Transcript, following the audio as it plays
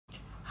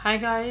Hi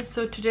guys,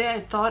 so today I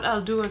thought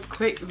I'll do a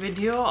quick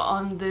video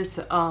on this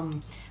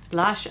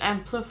lash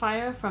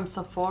amplifier from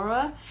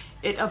Sephora.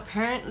 It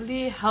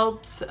apparently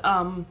helps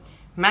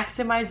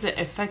maximize the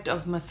effect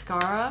of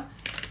mascara.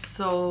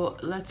 So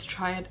let's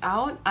try it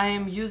out. I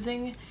am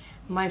using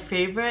my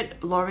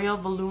favorite L'Oreal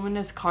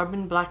Voluminous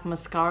Carbon Black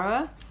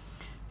Mascara.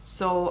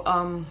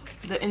 So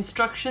the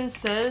instruction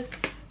says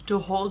to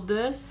hold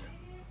this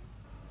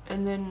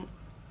and then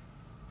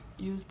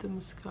use the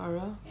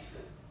mascara.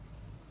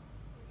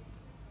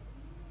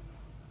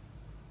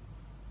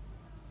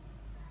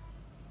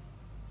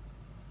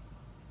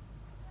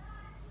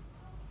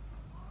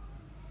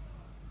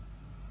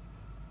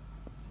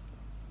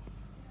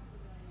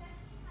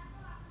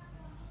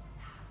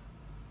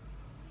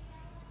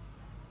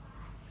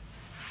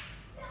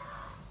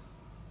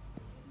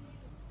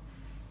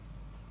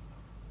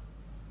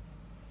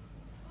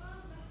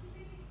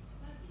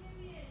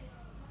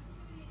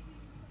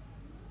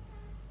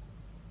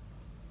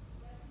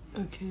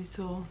 Okay,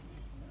 so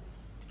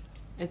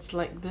it's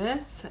like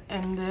this,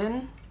 and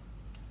then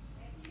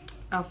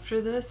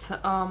after this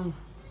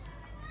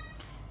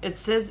it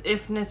says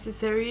if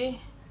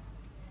necessary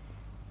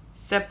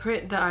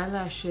separate the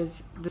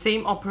eyelashes. The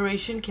same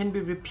operation can be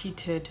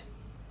repeated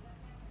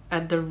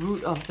at the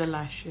root of the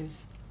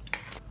lashes.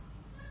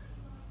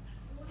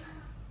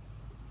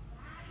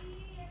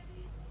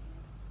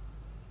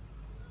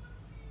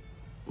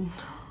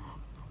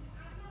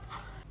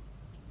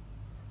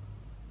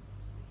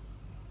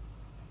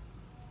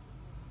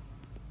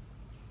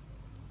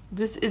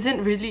 This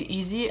isn't really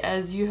easy,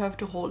 as you have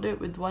to hold it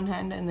with one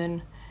hand and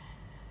then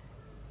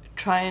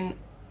try and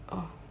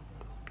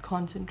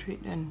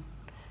concentrate and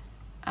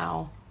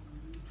ow.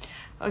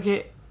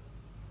 Okay,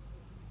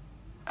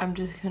 I'm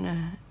just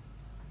gonna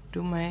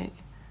do my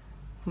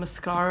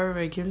mascara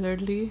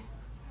regularly.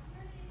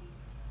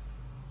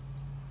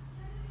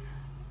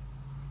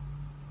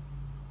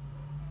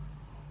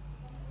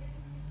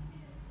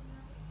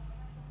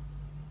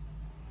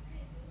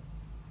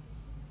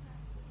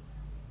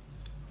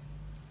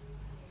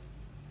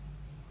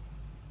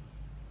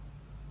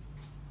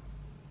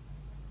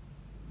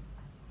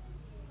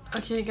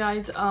 Okay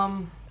guys,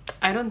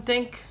 I don't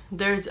think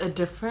there's a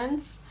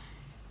difference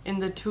in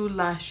the two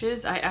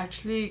lashes. I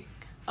actually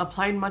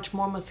applied much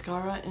more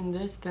mascara in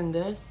this than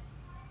this.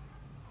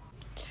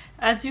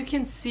 As you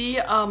can see,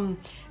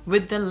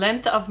 with the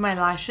length of my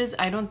lashes,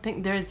 I don't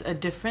think there's a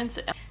difference.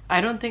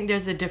 I don't think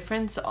there's a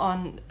difference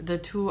on the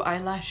two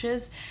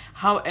eyelashes.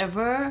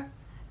 However,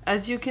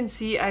 as you can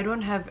see, I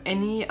don't have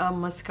any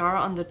mascara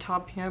on the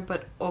top here,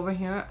 but over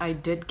here I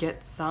did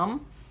get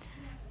some,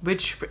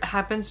 which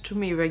happens to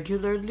me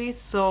regularly.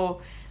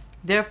 So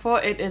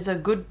therefore it is a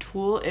good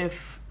tool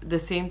if the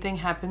same thing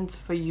happens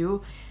for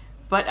you.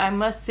 But I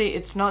must say,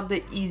 it's not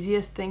the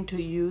easiest thing to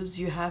use.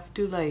 You have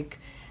to like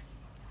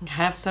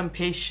have some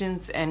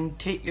patience and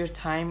take your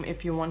time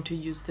if you want to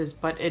use this,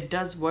 but it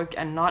does work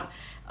and not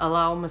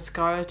allow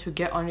mascara to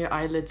get on your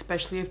eyelid,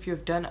 especially if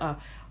you've done a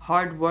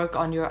hard work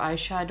on your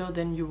eyeshadow.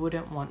 Then you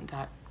wouldn't want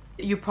that.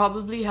 You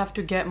probably have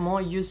to get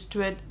more used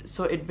to it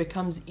so it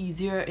becomes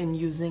easier in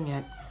using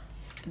it.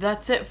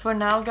 That's it for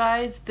now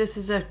guys. This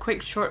is a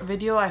quick short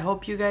video. I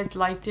hope you guys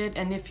liked it,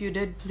 and if you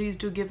did, please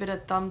do give it a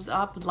thumbs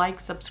up, like,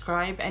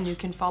 subscribe, and you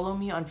can follow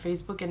me on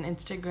Facebook and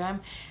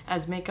Instagram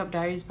as Makeup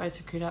Diaries by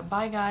Sukrita.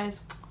 Bye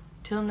guys,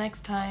 till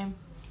next time.